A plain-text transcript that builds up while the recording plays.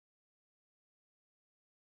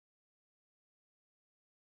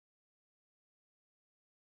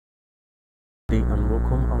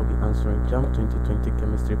answering JAMB 2020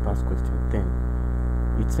 chemistry past question 10.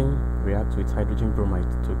 Ethene reacts with hydrogen bromide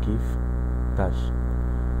to give dash.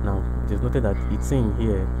 Now it is noted that ethene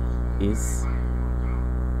here is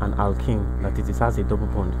an alkene, that it has a double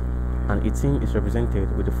bond, and ethene is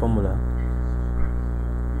represented with the formula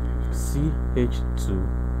CH2,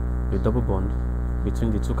 the double bond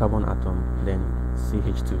between the two carbon atom, then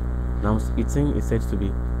CH2. Now ethene is said to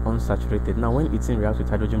be unsaturated. Now when ethene reacts with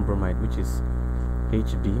hydrogen bromide, which is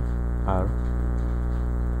HBr,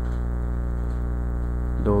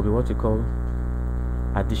 there will be what we call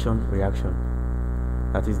addition reaction.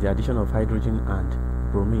 That is the addition of hydrogen and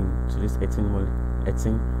bromine to this ethene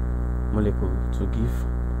molecule to give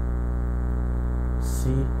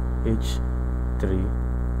CH3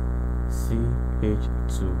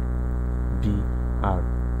 CH2Br.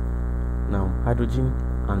 Now hydrogen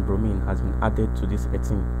and bromine has been added to this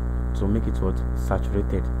ethene to make it what?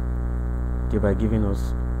 Saturated, thereby giving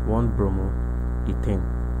us 1 bromo ethane,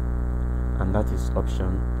 and that is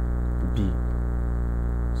option B.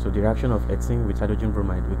 So the reaction of ethene with hydrogen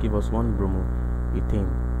bromide will give us 1 bromo ethane,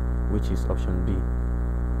 which is option B.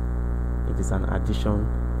 It is an addition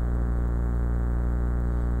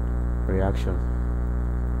reaction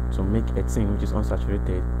to make ethene, which is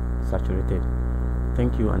unsaturated, saturated.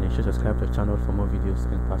 Thank you, and ensure to subscribe to the channel for more videos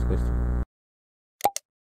and past questions.